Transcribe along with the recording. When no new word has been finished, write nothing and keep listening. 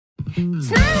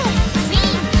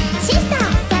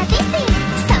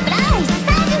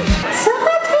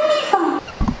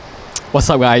What's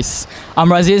up guys, I'm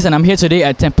Raziz and I'm here today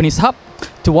at Tampines Hub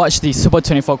to watch the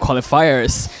Super24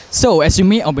 qualifiers. So as you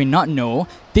may or may not know,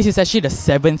 this is actually the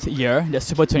 7th year that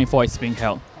Super24 is being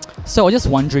held. So I was just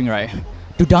wondering, right,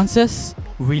 do dancers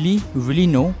really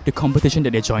know the competition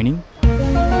that they're joining?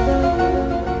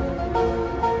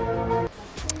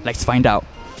 Let's find out.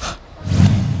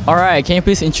 Alright, can you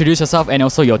please introduce yourself and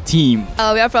also your team?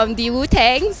 We are from the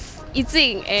Wu-Tangs,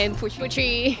 Yijing and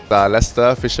Putri.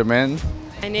 Lester, Fisherman.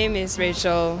 My name is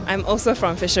Rachel. I'm also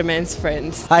from Fisherman's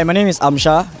Friends. Hi, my name is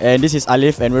Amsha and this is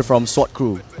Alif and we're from SWAT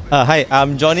Crew. Hi,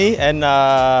 I'm Johnny and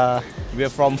we're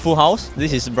from Full House.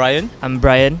 This is Brian. I'm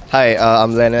Brian. Hi,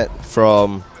 I'm Leonard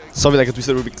from Solve It Like a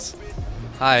Twisted Rubik's.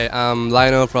 Hi, I'm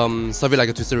Lionel from Solve It Like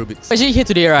a Twisted Rubik's. We're actually here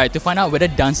today, right, to find out whether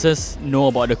dancers know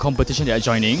about the competition they are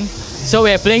joining. So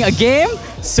we're playing a game,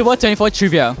 Super24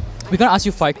 Trivia. We're gonna ask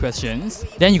you 5 questions,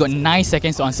 then you got 9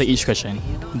 seconds to answer each question.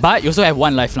 But you also have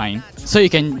 1 lifeline, so you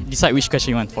can decide which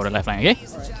question you want for the lifeline, okay?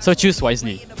 So choose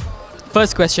wisely.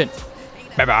 First question.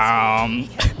 Ba-bam.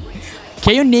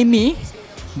 Can you name me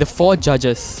the 4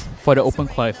 judges for the open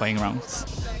qualifying rounds?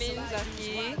 Min,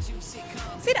 Zaki.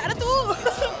 Say the other two!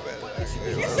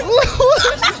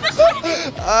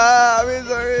 I'm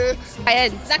sorry.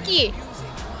 Ryan, Zaki.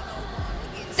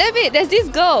 Damn it, there's this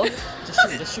girl.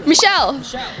 Michelle.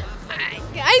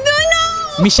 I don't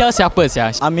know. Michelle siapa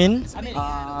sia? Amin,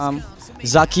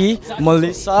 Zaki,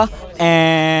 Melissa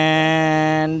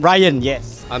and Ryan,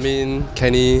 yes. Amin,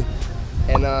 Kenny,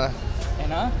 Anna,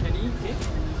 Kenny, okay.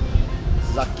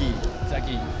 Zaki.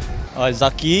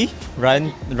 Zaki,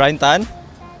 Ryan Tan.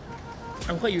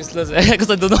 I'm quite useless because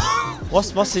I don't know.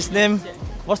 What's his name?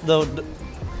 What's the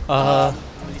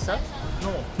Melissa?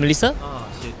 No. Melissa? Oh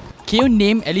shit. Can you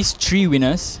name at least 3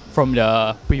 winners from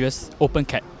the previous open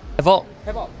cat? Havoc.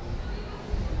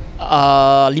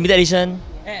 Limited edition.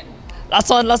 And Last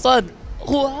one.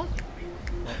 Who ah?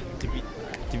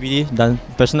 TBD,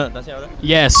 personal dancing order.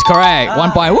 yes, correct.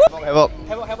 1 point. Woo! Havoc.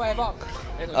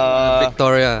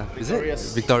 Victoria. Is it?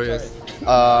 Victorious.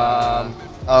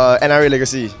 NRA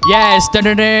Legacy. Yes. Dun,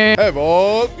 dun, dun.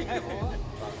 Havoc.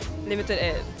 Limited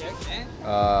Ed.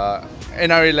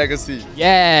 NRA Legacy.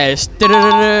 Yes. Dun, dun,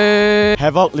 dun, dun.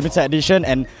 Havoc, Limited Edition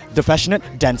and The Passionate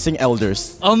Dancing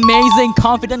Elders. Amazing,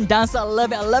 confident dancer. I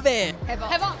love it.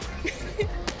 Havoc.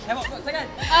 Second.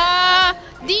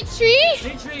 D3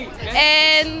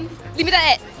 and Limited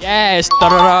Ed. Yes.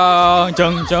 Da-da-da.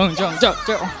 Jung.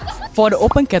 For the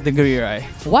open category, right,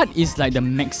 what is like the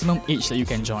maximum age that you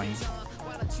can join?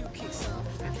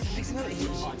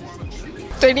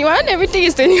 21? Everything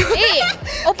is 21. Hey,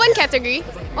 open category.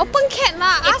 Open cat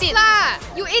lah. Ask lah.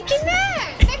 You 18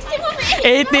 lah. Maximum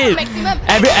 18. Maximum.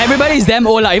 Everybody's damn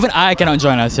old lah. Even I cannot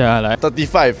join us. Yeah, like.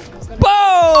 35.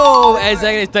 Boom!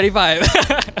 Exactly, 35.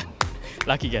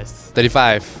 Lucky guess.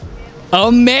 35.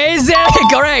 Amazing!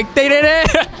 Correct! 30.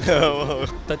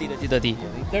 30?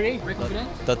 Very confident?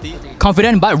 30.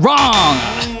 Confident but wrong!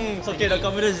 It's okay, the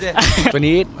confidence there.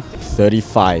 28.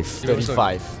 35.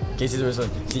 Casey Wilson.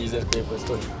 Caesar paper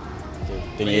stone.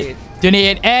 Okay, 28.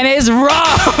 28 and it's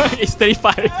wrong! It's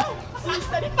 35. It's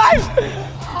 35!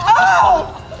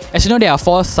 Oh! As you know, there are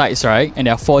 4 sides, right? And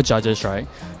there are 4 judges, right?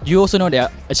 You also know there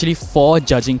are actually 4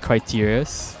 judging criteria.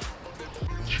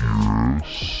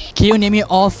 Can you name me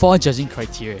all 4 judging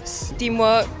criteria?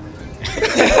 Teamwork,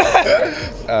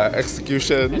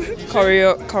 Execution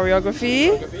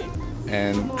choreography,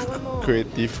 and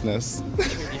creativeness.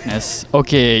 Yes.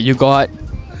 Okay, you got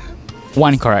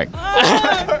 1 correct.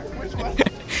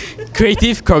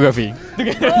 Creative choreography.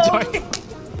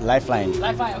 Lifeline.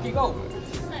 Lifeline, okay, go.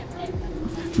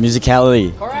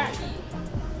 Musicality. Correct.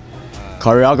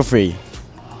 Choreography.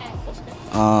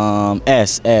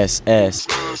 S.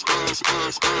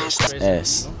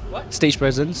 Stage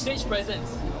presence. Stage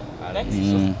presence. Next.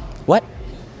 What?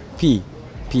 P.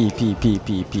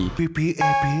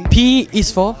 P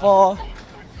is for?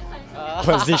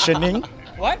 Positioning.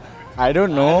 What? I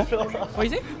don't know. What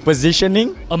is it?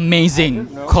 Positioning. Amazing.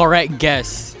 Correct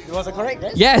guess. It was a correct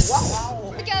guess? Yes.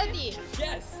 Musicality.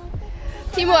 Yes.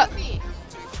 Teamwork.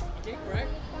 Okay, correct.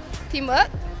 Teamwork.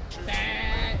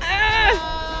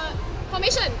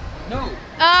 Formation. No.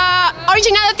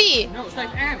 Originality. No, it's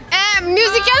like M.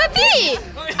 Musicality.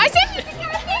 I said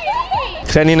musicality.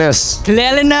 Cleanliness.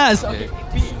 Cleanliness. Okay.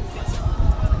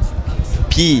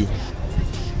 P.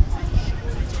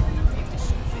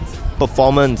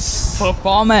 Performance.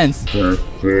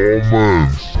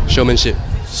 Showmanship.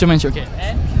 Showmanship. Okay.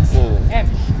 And M.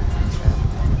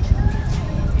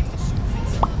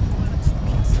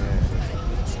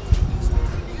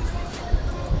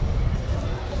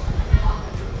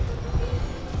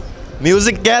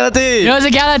 Musicality.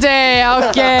 Musicality,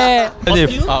 okay.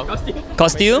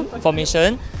 Costume.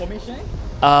 Formation.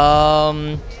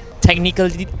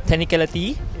 Technicality.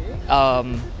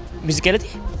 Musicality.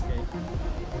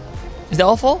 Is that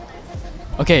all four?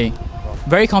 Okay,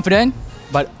 very confident,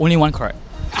 but only one correct.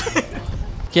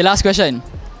 Okay, last question.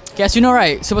 Okay, as you know,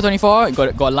 right, Super24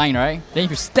 got a line, right? Then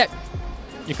if you step,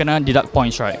 you cannot deduct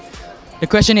points, right? The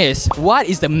question is, what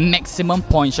is the maximum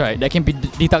points, right, that can be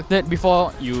deducted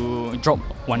before you drop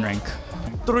one rank?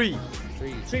 3.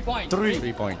 3 points.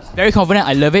 3 points. Very confident,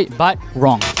 I love it, but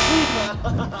wrong.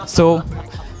 So,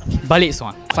 balik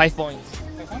semua. 5 points.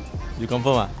 You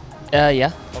confirm?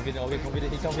 Yeah. Confident.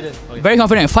 Okay. Very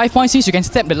confident. 5 points means you can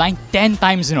step the line 10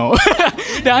 times, you know.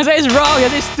 The answer is wrong. The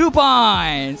answer is 2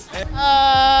 points.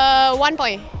 1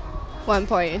 point. 1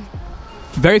 point.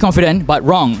 Very confident, but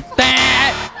wrong.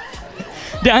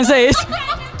 The answer is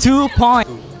 2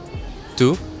 points.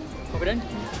 2. Confident?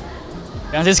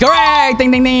 The answer is correct.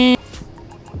 Ding ding ding.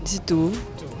 Is it 2?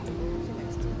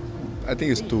 I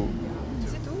think it's 2.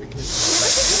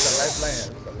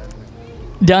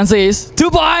 The answer is 2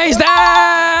 points.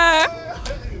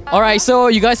 Alright, so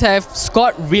you guys have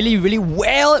scored really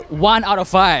well. 1 out of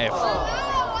 5.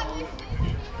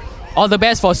 All the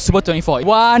best for Super24.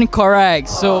 1 correct.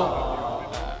 So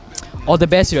all the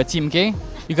best to your team, okay?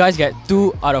 You guys get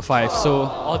 2 out of 5. So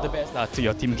all the best to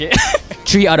your team, okay?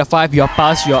 3 out of 5, you're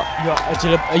passed. You're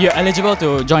eligible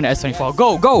to join the S24.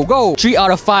 Go! 3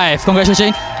 out of 5.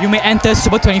 Congratulations. You may enter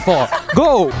Super24.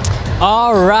 Go!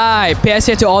 Alright,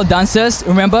 PSA to all dancers.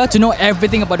 Remember to know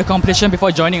everything about the competition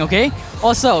before joining, okay?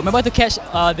 Also, remember to catch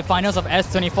the finals of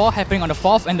S24 happening on the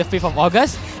 4th and the 5th of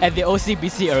August at the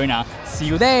OCBC Arena. See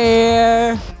you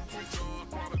there!